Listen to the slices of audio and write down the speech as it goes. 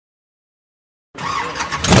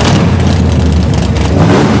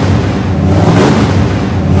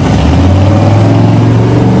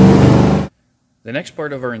The next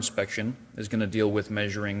part of our inspection is going to deal with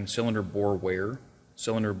measuring cylinder bore wear,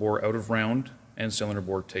 cylinder bore out of round, and cylinder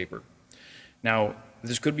bore taper. Now,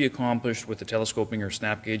 this could be accomplished with a telescoping or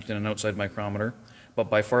snap gauge and an outside micrometer, but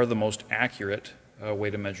by far the most accurate way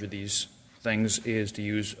to measure these things is to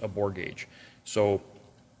use a bore gauge. So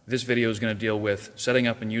this video is going to deal with setting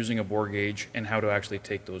up and using a bore gauge and how to actually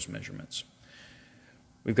take those measurements.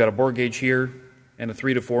 We've got a bore gauge here and a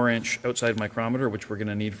 3 to 4 inch outside micrometer, which we're going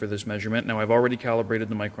to need for this measurement. Now, I've already calibrated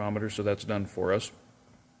the micrometer, so that's done for us.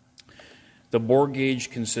 The bore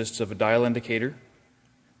gauge consists of a dial indicator,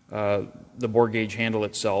 the bore gauge handle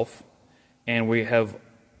itself, and we have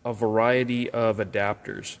a variety of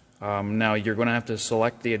adapters. Now, you're going to have to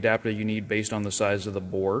select the adapter you need based on the size of the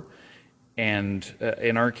bore, and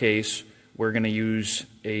in our case, we're going to use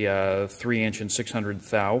a 3 inch and 600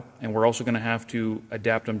 thou, and we're also going to have to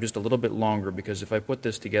adapt them just a little bit longer, because if I put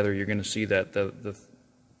this together, you're going to see that the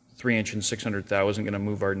 3 inch and 600 thou isn't going to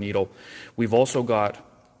move our needle. We've also got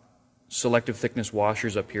selective thickness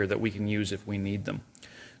washers up here that we can use if we need them.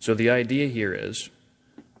 So the idea here is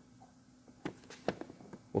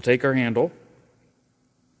we'll take our handle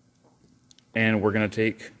and we're going to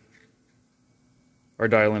take our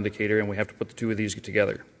dial indicator, and we have to put the two of these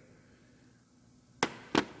together.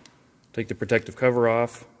 Take the protective cover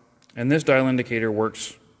off, and this dial indicator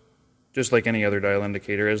works just like any other dial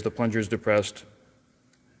indicator. As the plunger is depressed,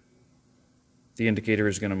 the indicator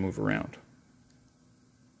is going to move around.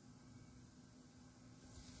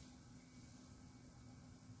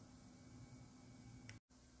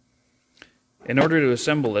 In order to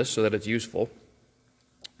assemble this so that it's useful,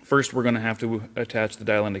 first we're going to have to attach the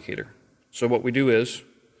dial indicator. So what we do is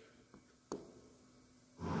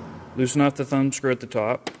loosen off the thumb screw at the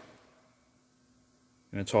top,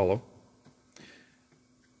 and it's hollow,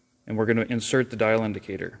 and we're going to insert the dial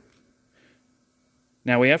indicator.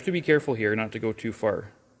 Now, we have to be careful here not to go too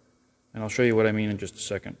far, and I'll show you what I mean in just a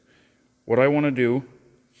second. What I want to do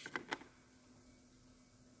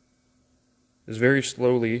is very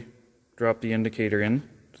slowly drop the indicator in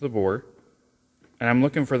to the bore, and I'm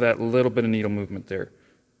looking for that little bit of needle movement there.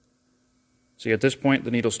 See, at this point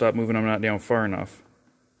the needle stopped moving, I'm not down far enough.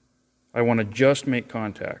 I want to just make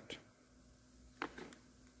contact.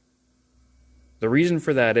 The reason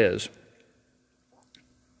for that is,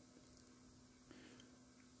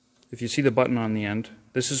 if you see the button on the end,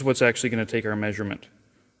 this is what's actually going to take our measurement.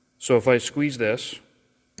 So if I squeeze this,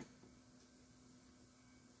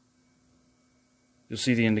 you'll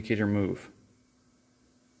see the indicator move.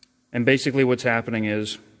 And basically what's happening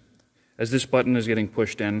is, as this button is getting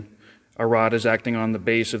pushed in, a rod is acting on the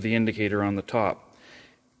base of the indicator on the top.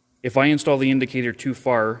 If I install the indicator too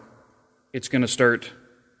far, it's going to start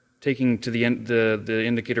taking to the end, the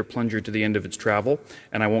indicator plunger to the end of its travel,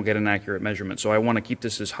 and I won't get an accurate measurement. So I want to keep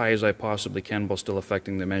this as high as I possibly can while still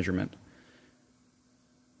affecting the measurement.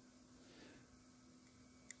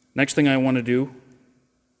 Next thing I want to do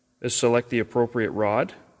is select the appropriate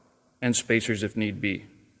rod and spacers if need be.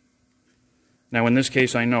 Now, in this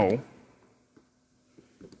case, I know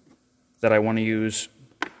that I want to use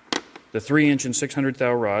the 3 inch and 600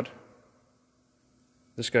 thou rod.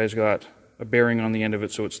 This guy's got a bearing on the end of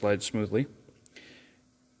it so it slides smoothly.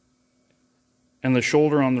 And the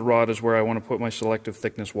shoulder on the rod is where I want to put my selective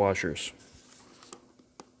thickness washers.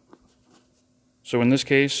 So in this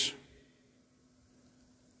case,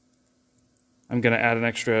 I'm going to add an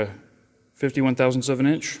extra 51 thousandths of an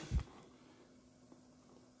inch.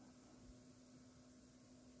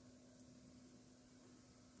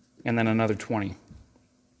 And then another 20.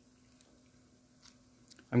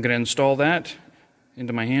 I'm going to install that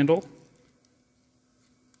into my handle,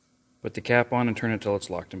 put the cap on, and turn it till it's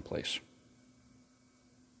locked in place.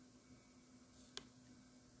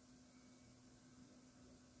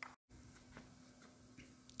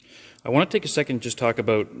 I want to take a second and just talk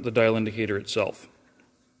about the dial indicator itself.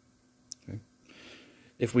 Okay.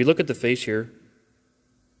 If we look at the face here,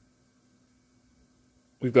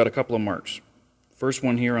 we've got a couple of marks. First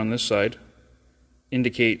one here on this side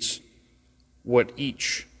indicates what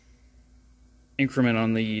each increment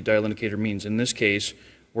on the dial indicator means. In this case,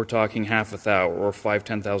 we're talking half a thou, or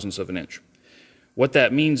 5/10,000ths of an inch. What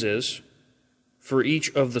that means is, for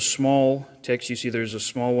each of the small ticks, you see there's a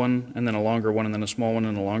small one, and then a longer one, and then a small one,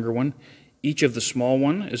 and a longer one. Each of the small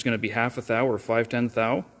one is going to be half a thou, or 5/10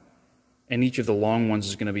 thou, and each of the long ones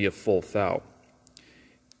is going to be a full thou.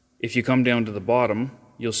 If you come down to the bottom,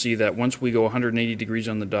 you'll see that once we go 180 degrees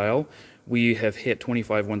on the dial, we have hit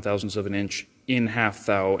 25 1,000ths of an inch in half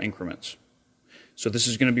thou increments. So this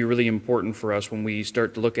is going to be really important for us when we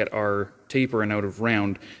start to look at our taper and out of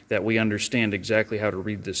round, that we understand exactly how to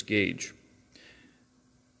read this gauge.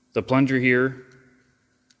 The plunger here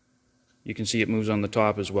You can see it moves on the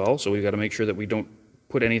top as well, so we've got to make sure that we don't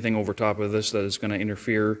put anything over top of this that is going to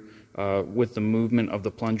interfere with the movement of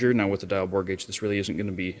the plunger. Now with the dial bore gauge, this really isn't going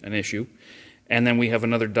to be an issue. And then we have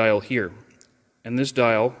another dial here. And this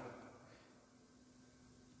dial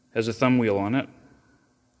has a thumb wheel on it.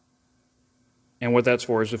 And what that's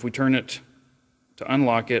for is if we turn it to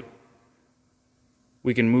unlock it,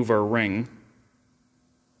 we can move our ring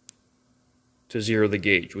to zero the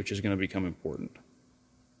gauge, which is going to become important.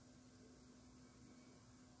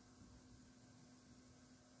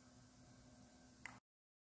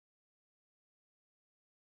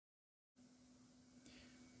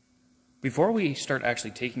 Before we start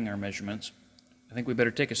actually taking our measurements, I think we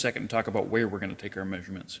better take a second and talk about where we're going to take our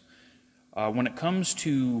measurements. When it comes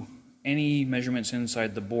to any measurements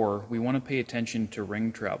inside the bore, we want to pay attention to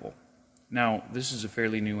ring travel. Now, this is a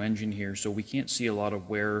fairly new engine here, so we can't see a lot of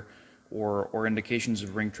wear or indications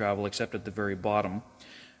of ring travel except at the very bottom.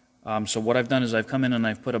 So what I've done is I've come in and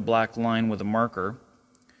I've put a black line with a marker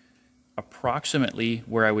approximately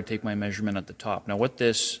where I would take my measurement at the top. Now what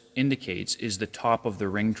this indicates is the top of the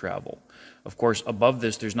ring travel. Of course, above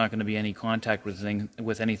this there's not going to be any contact with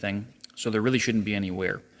anything, so there really shouldn't be any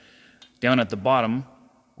wear. Down at the bottom,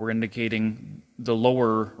 we're indicating the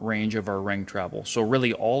lower range of our ring travel. So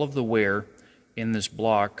really all of the wear in this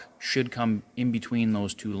block should come in between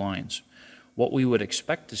those two lines. What we would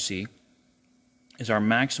expect to see is our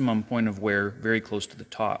maximum point of wear very close to the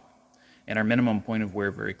top, and our minimum point of wear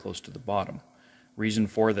very close to the bottom. Reason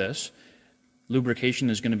for this, lubrication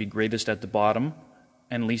is going to be greatest at the bottom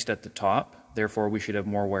and least at the top, therefore we should have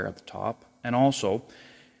more wear at the top. And also,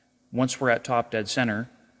 once we're at top dead center,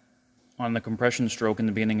 on the compression stroke in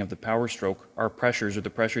the beginning of the power stroke, our pressures, or the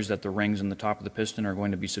pressures that the rings in the top of the piston are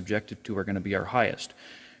going to be subjected to, are going to be our highest.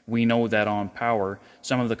 We know that on power,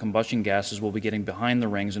 some of the combustion gases will be getting behind the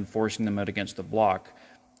rings and forcing them out against the block.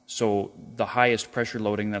 So the highest pressure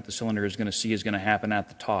loading that the cylinder is going to see is going to happen at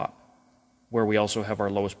the top, where we also have our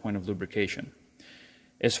lowest point of lubrication.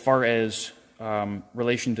 As far as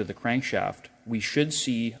relation to the crankshaft, we should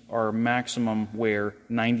see our maximum wear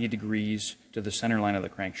 90 degrees to the center line of the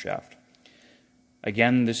crankshaft.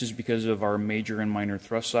 Again, this is because of our major and minor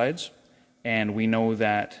thrust sides, and we know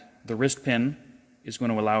that the wrist pin is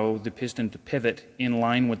going to allow the piston to pivot in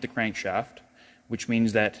line with the crankshaft, which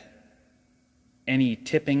means that any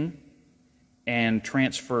tipping and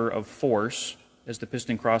transfer of force as the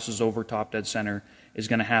piston crosses over top dead center is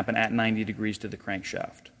going to happen at 90 degrees to the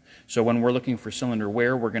crankshaft. So when we're looking for cylinder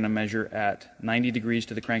wear, we're going to measure at 90 degrees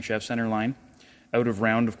to the crankshaft center line. Out of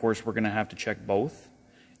round, of course, we're going to have to check both.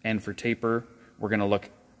 And for taper, we're going to look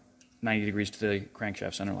 90 degrees to the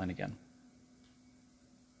crankshaft center line again.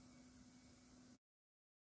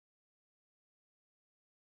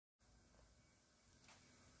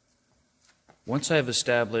 Once I've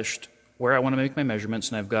established where I want to make my measurements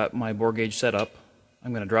and I've got my bore gauge set up,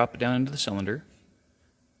 I'm going to drop it down into the cylinder.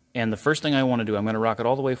 And the first thing I want to do, I'm going to rock it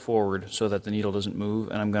all the way forward so that the needle doesn't move,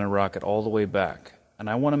 and I'm going to rock it all the way back. And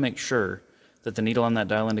I want to make sure that the needle on that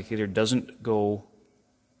dial indicator doesn't go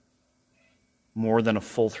more than a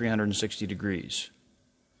full 360 degrees.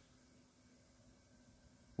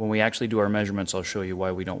 When we actually do our measurements, I'll show you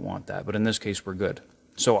why we don't want that, but in this case we're good.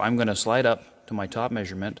 So I'm going to slide up to my top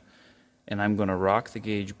measurement, and I'm going to rock the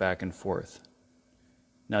gauge back and forth.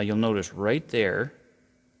 Now you'll notice right there,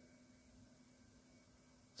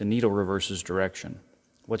 the needle reverses direction.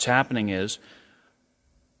 What's happening is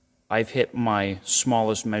I've hit my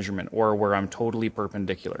smallest measurement, or where I'm totally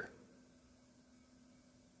perpendicular,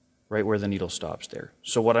 right where the needle stops there.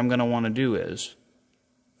 So what I'm going to want to do is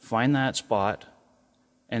find that spot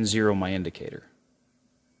and zero my indicator.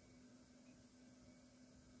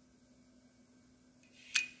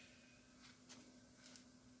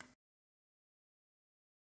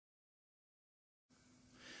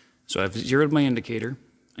 So I've zeroed my indicator,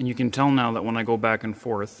 and you can tell now that when I go back and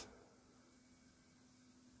forth,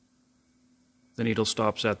 the needle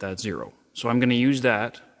stops at that zero. So I'm going to use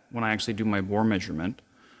that when I actually do my bore measurement,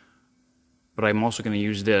 but I'm also going to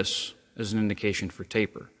use this as an indication for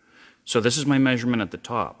taper. So this is my measurement at the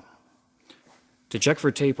top. To check for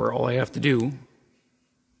taper, all I have to do,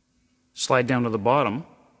 slide down to the bottom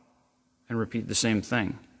and repeat the same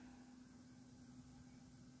thing.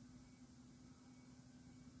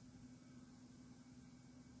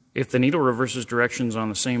 If the needle reverses directions on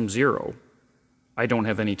the same zero, I don't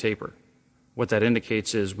have any taper. What that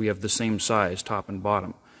indicates is we have the same size, top and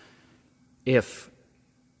bottom. If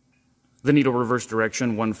the needle reversed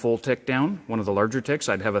direction one full tick down, one of the larger ticks,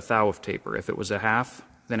 I'd have a thou of taper. If it was a half,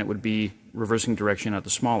 then it would be reversing direction at the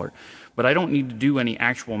smaller. But I don't need to do any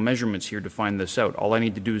actual measurements here to find this out. All I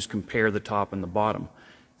need to do is compare the top and the bottom.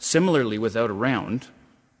 Similarly, without a round,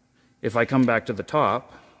 if I come back to the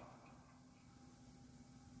top,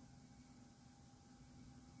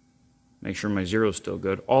 make sure my zero is still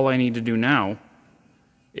good, all I need to do now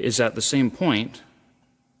is at the same point,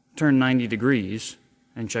 turn 90 degrees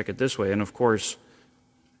and check it this way. And of course,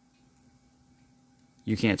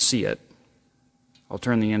 you can't see it. I'll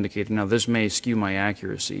turn the indicator. Now this may skew my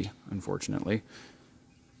accuracy, unfortunately.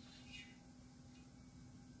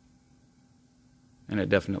 And it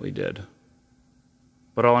definitely did.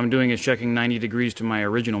 But all I'm doing is checking 90 degrees to my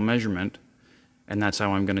original measurement, and that's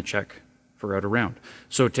how I'm going to check for out around.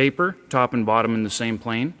 So taper, top and bottom in the same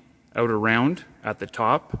plane, out around at the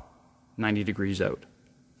top, 90 degrees out.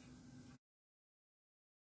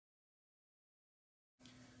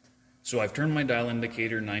 So I've turned my dial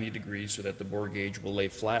indicator 90 degrees so that the bore gauge will lay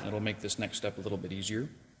flat, and it'll make this next step a little bit easier.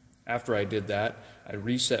 After I did that, I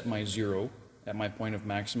reset my zero at my point of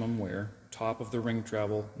maximum wear, top of the ring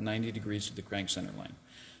travel, 90 degrees to the crank center line.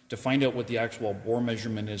 To find out what the actual bore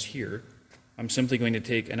measurement is here, I'm simply going to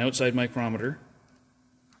take an outside micrometer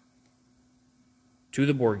to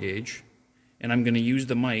the bore gauge, and I'm going to use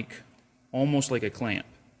the mic almost like a clamp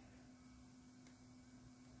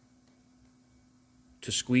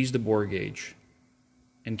to squeeze the bore gauge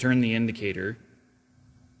and turn the indicator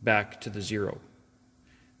back to the zero.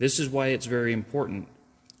 This is why it's very important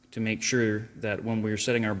to make sure that when we're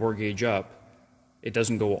setting our bore gauge up, it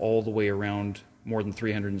doesn't go all the way around more than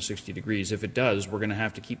 360 degrees. If it does, we're going to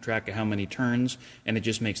have to keep track of how many turns, and it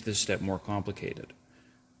just makes this step more complicated.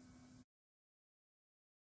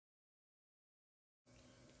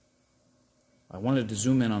 I wanted to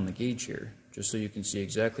zoom in on the gauge here, just so you can see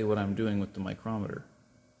exactly what I'm doing with the micrometer.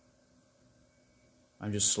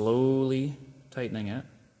 I'm just slowly tightening it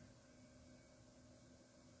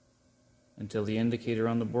until the indicator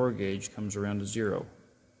on the bore gauge comes around to zero.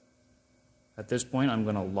 At this point, I'm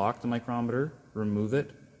going to lock the micrometer, remove it,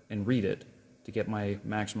 and read it to get my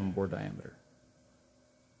maximum bore diameter.